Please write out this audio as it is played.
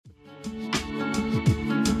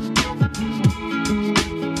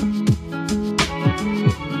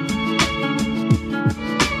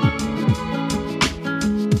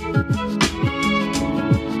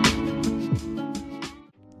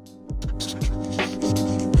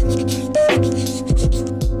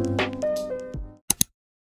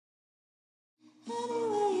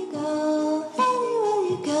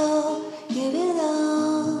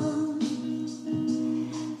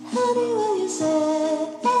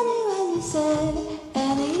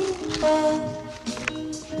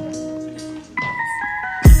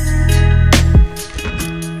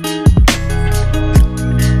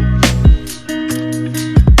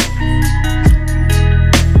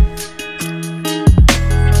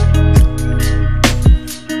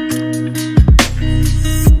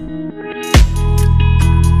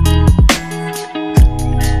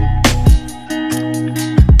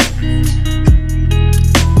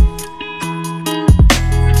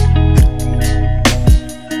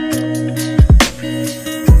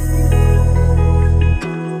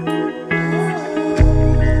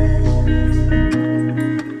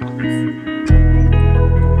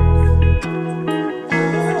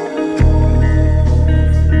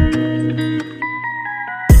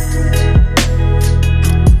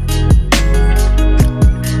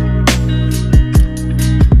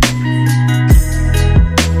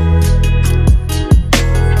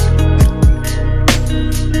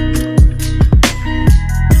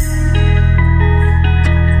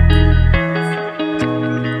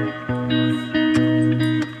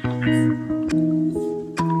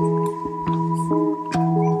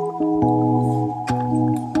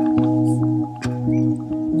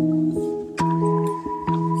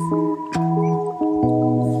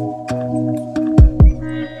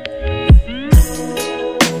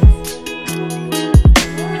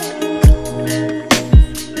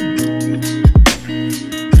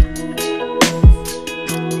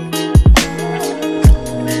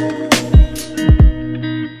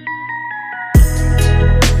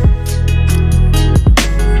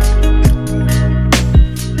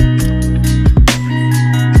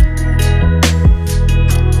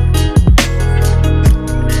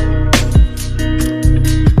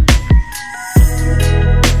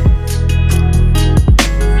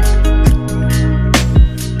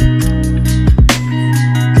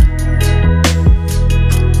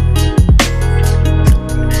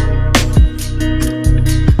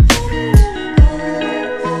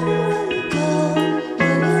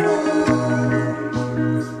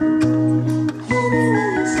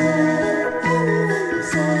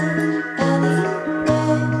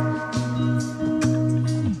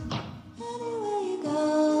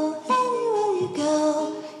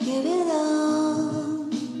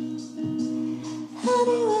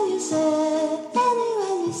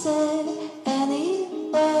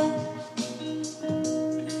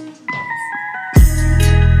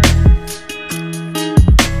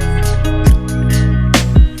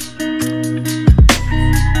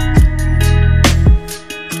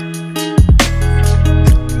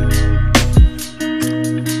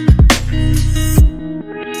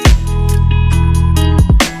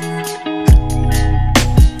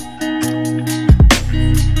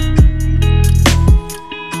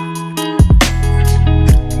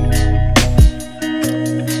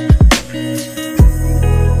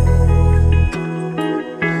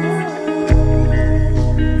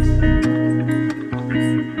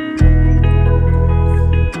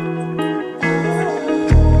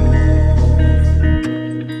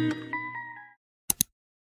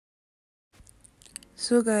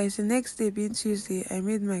So guys, the next day being Tuesday, I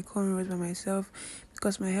made my cornrows by myself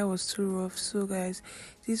because my hair was too rough. So guys,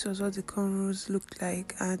 this was what the cornrows looked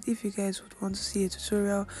like, and if you guys would want to see a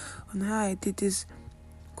tutorial on how I did this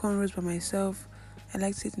cornrows by myself, I'd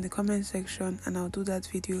like to see it in the comment section, and I'll do that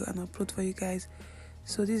video and upload for you guys.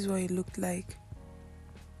 So this is what it looked like.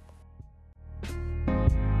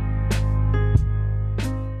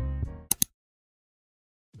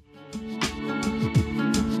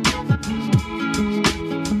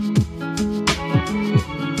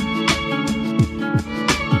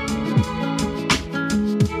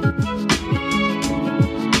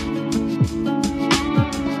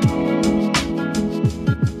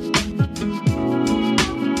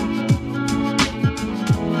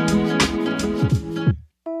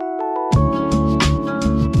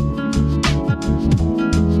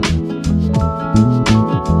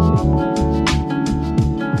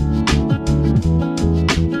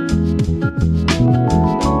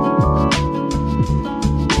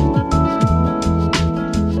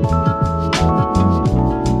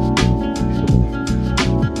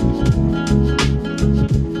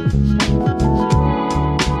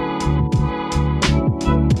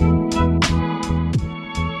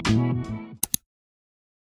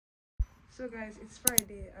 So guys, it's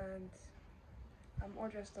Friday and I'm all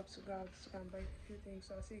dressed up to go out to go and buy a few things,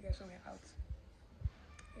 so I'll see you guys when we're out.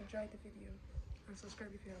 Enjoy the video and subscribe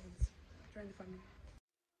if you haven't. Join the family.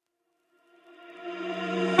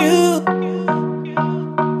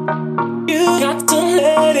 You got to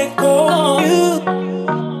let it go.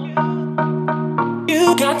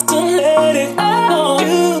 You got to let it go.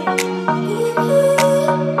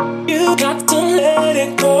 You got to let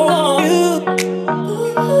it go.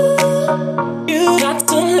 You got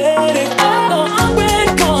to let it go. I'm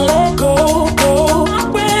ready to let go, go.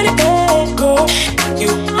 I'm ready to let go.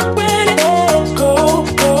 I'm ready to let go,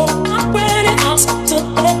 go. I'm ready to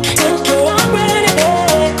let go. I'm ready to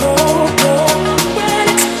let go, go. I'm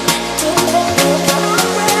ready to let go.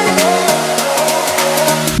 I'm ready to let go.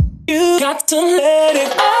 You got to let it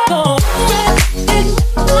go.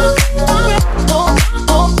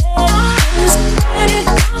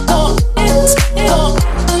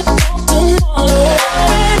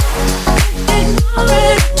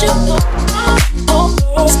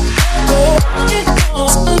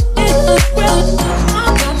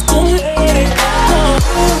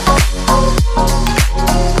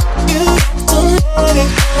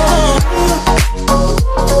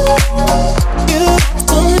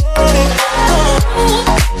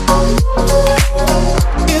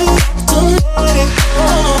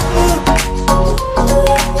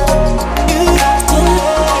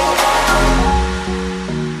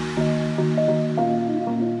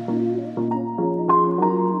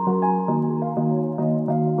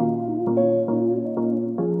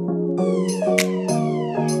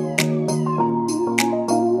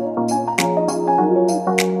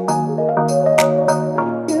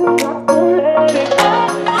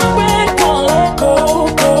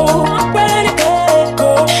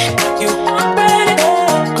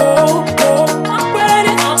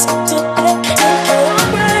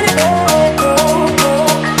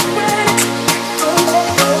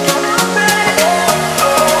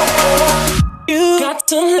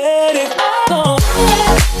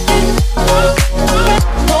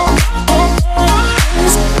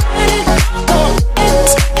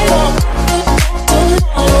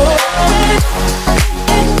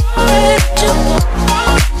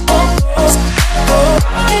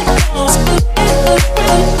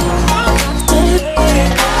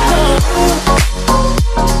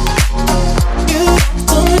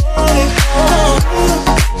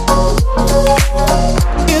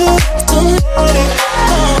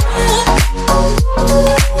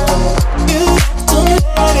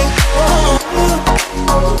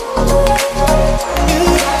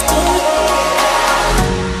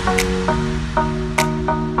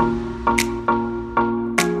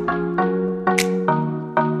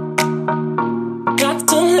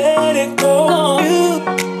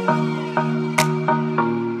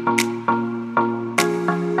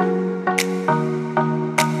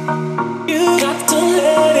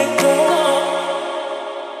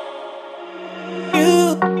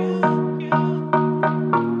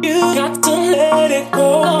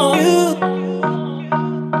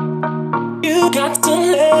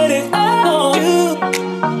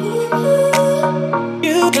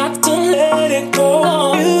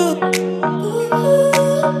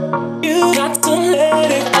 You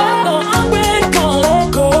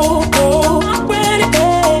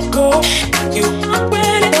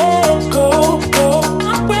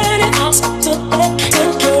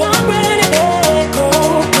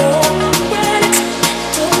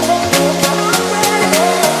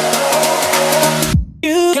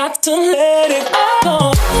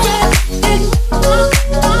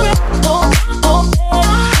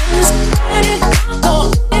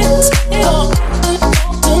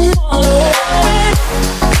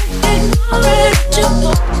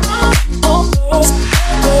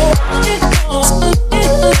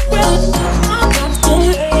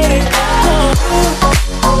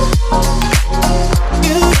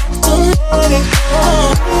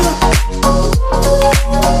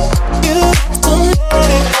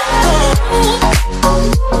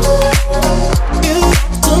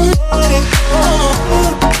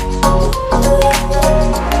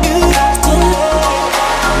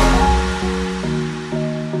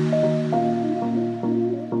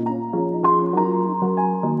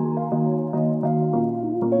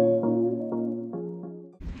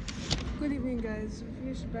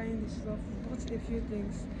bought a few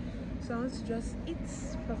things. So I want to just eat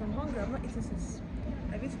because I'm hungry. I'm not eating since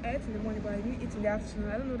I ate in the morning, but I didn't eat in the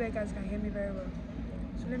afternoon. I don't know that you guys can hear me very well.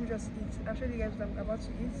 So let me just eat. I'll show you guys what I'm about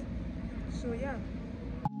to eat. So yeah.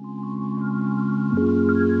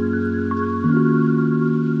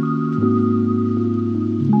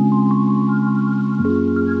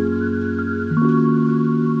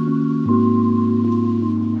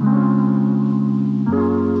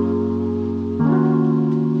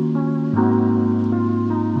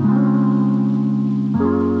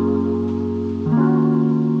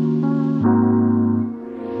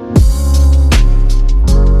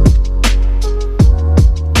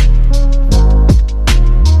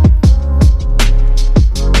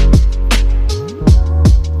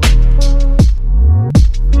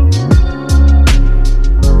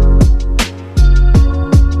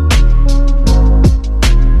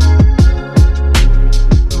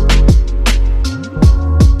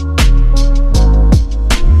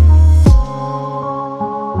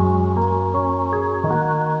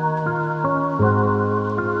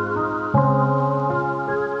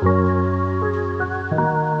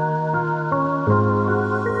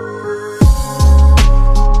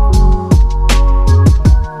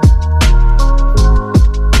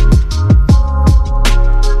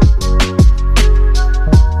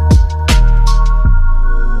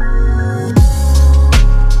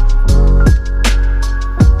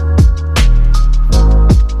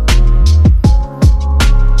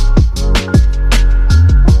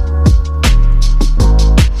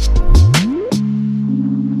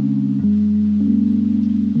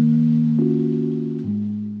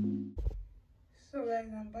 So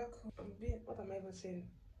guys, I'm back home. What am I even saying?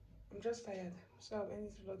 I'm just tired. So I'll end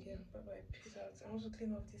this vlog here. Bye bye. Peace out. I want to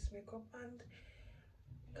clean off this makeup and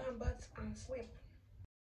go and bath and sleep.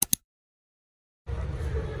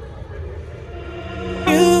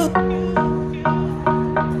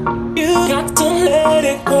 You got to let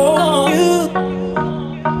it go.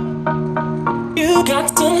 You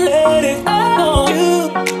got to let it go.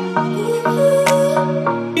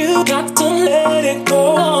 You got to let it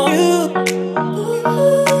go.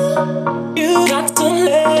 You got to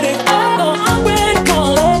let it go. I'm ready to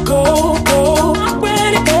let go, go. I'm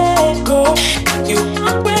ready to let go.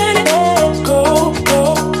 I'm ready to let go,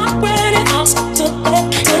 go. I'm ready to let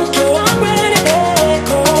go. I'm ready to let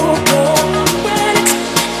go, go. I'm ready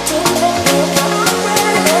to let go. I'm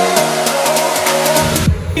ready to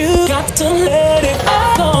let go. You got to let it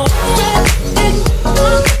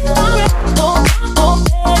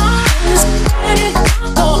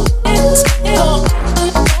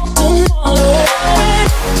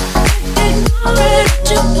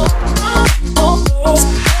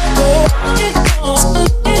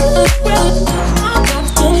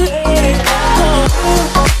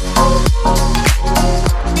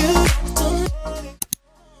You got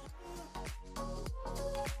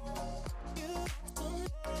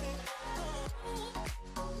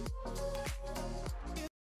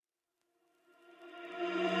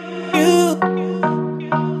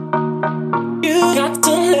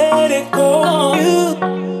to let it go.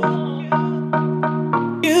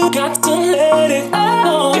 You got to let it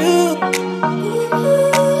go.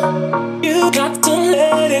 You got to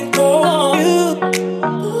let it go.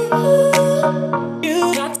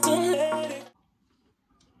 You got to let it.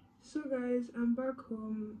 So guys, I'm back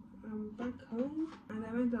home. And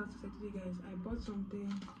I went out to say to you guys, I bought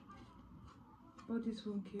something. Bought this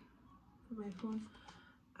phone case for my phone,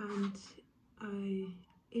 and I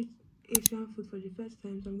ate Asian food for the first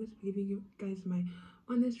time. So I'm going to be giving you guys my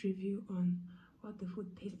honest review on what the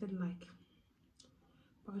food tasted like.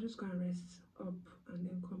 But I'll just go and rest up and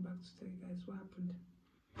then come back to tell you guys what happened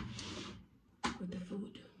with the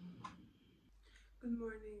food. Good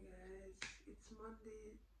morning guys, it's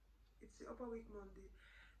Monday, it's the upper week Monday,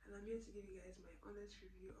 and I'm here to give you guys my honest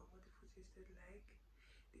review on what the food tasted like,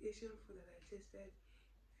 the Asian food that I tasted.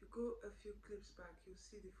 If you go a few clips back, you'll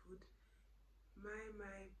see the food. My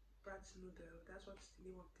brat's noodle, that's what the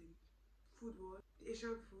name of the food was. The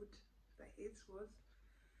Asian food that I ate was.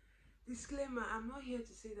 Disclaimer, I'm not here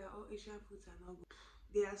to say that all Asian foods are not good.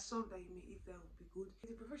 There are some that you may eat that will be good. If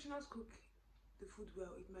the professionals cook the food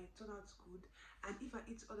well, it might turn out good, and if I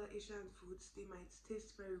eat other Asian foods, they might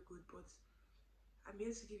taste very good. But I'm here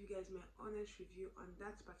to give you guys my honest review on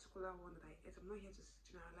that particular one that I ate. I'm not here to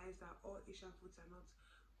generalize that all Asian foods are not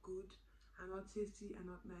good, are not tasty, are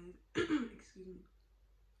not nice. Excuse me.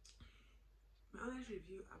 My honest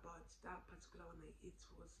review about that particular one I ate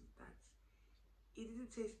was that it didn't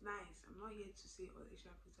taste nice. I'm not here to say all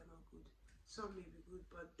Asian foods are not good. Some may be good,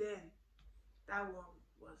 but then that one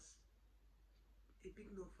was a big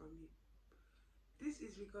no from me. This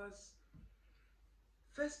is because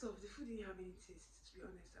First off, the food didn't have any taste, to be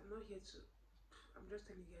honest. I'm not here to, I'm just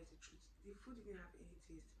telling you guys the truth. The food didn't have any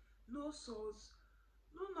taste. No sauce,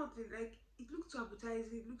 no nothing. Like, it looked so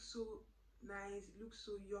appetizing, it looked so nice, it looked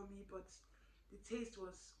so yummy, but the taste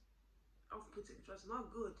was off-putting. It was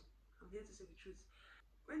not good. I'm here to say the truth.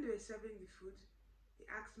 When they were serving the food, they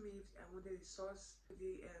asked me if I wanted a sauce,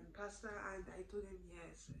 the pasta, and I told them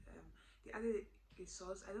yes. They added a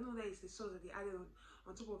sauce. I don't know that it's the sauce that they added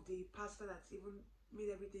on top of the pasta that even made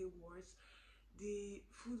everything worse. The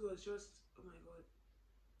food was just, oh my god.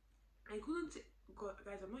 I couldn't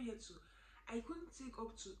guys, I'm not here to, I couldn't take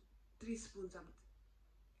up to 3 spoons.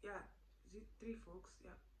 Yeah, is it 3 forks?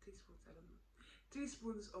 Yeah, 3 spoons, I don't know. 3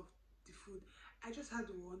 spoons of the food. I just had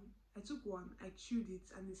one. I took one, I chewed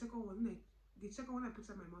it, and the second one I put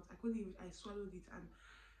in my mouth, I couldn't even, I swallowed it, and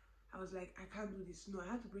I was like, I can't do this. No, I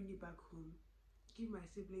had to bring it back home, give my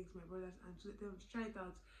siblings, my brothers, and to let them try it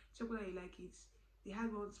out, check whether they like it. They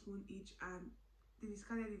had 1 spoon each, and they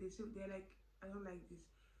discarded it. They said they're like, I don't like this.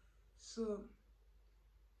 So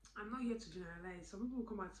I'm not here to generalize. Some people will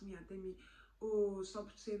come at me and tell me, oh, stop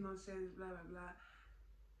saying nonsense, blah blah blah.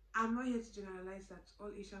 I'm not here to generalize that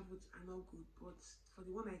all Asian foods are not good, but for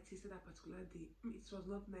the one I tasted that particular day, it was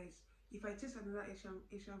not nice. If I taste another Asian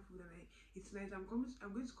food and it's nice, I'm going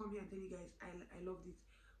to come here and tell you guys I loved it.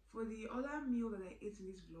 For the other meal that I ate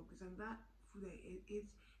in this vlog, is that food I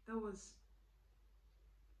ate that was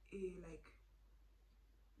a, like,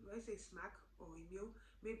 do I say snack or a meal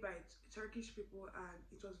made by Turkish people, and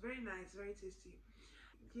it was very nice, very tasty.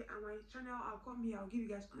 Yeah, on my channel, I'll come here, I'll give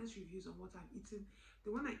you guys honest reviews on what I've eaten.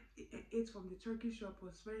 The one I ate from the Turkish shop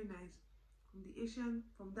was very nice.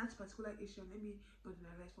 From that particular Asian, let me not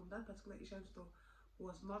generalize, from that particular Asian store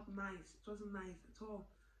was not nice. It wasn't nice at all.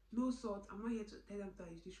 No salt. I'm not here to tell them that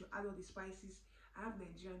they should add all the spices. I have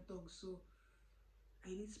Nigerian tongue, so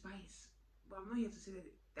I need spice. But I'm not here to say that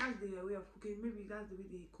that's their way of cooking. Maybe that's the way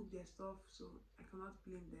they cook their stuff, so I cannot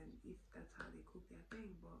blame them if that's how they cook their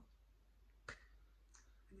thing. But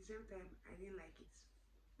at the same time, I didn't like it.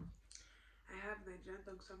 I have Nigerian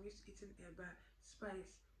tongue, so I'm used to eating eba,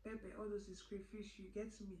 spice, pepper, all those is crayfish. You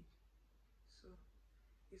get me? So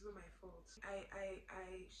it's not my fault.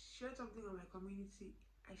 I shared something on my community.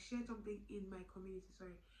 I shared something in my community.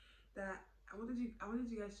 Sorry, that I wanted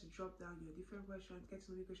you guys to drop down your different questions, get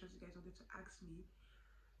to know the questions you guys wanted to ask me,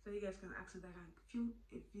 so you guys can ask me that I can film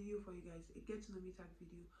a video for you guys, a get to know me tag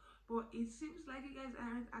video. But it seems like you guys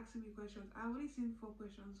aren't asking me questions. I've only seen 4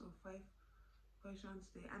 questions or 5 questions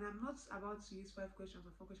there, and I'm not about to use 5 questions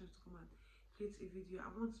or 4 questions to come and create a video. I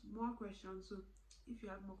want more questions. So if you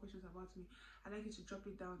have more questions about me, I'd like you to drop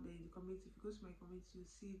it down there in the community. If you go to my community, you'll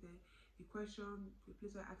see the question, the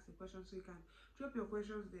place where I ask the question, so you can drop your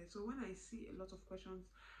questions there. So when I see a lot of questions,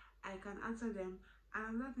 I can answer them.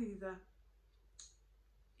 And another thing is that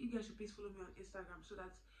you guys should please follow me on Instagram, so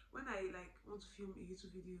that when I like want to film a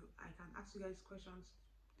YouTube video, I can ask you guys questions,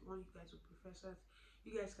 the one you guys would prefer, so that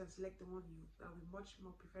you guys can select the one that will be much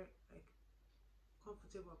more like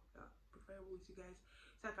comfortable, preferable with you guys,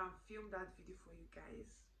 so I can film that video for you guys.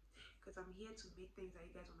 Because I'm here to make things that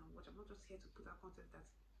you guys want to watch. I'm not just here to put out content that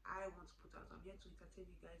I want to put out. I'm here to entertain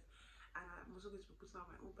you guys, and I'm also going to be putting out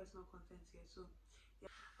my own personal content here. So yeah,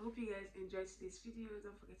 I hope you guys enjoyed today's video.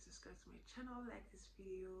 Don't forget to subscribe to my channel, like this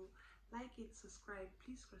video, like it, subscribe,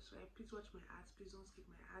 please subscribe, please watch my ads, please don't skip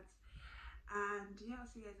my ads. And yeah, I'll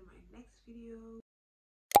see you guys in my next video.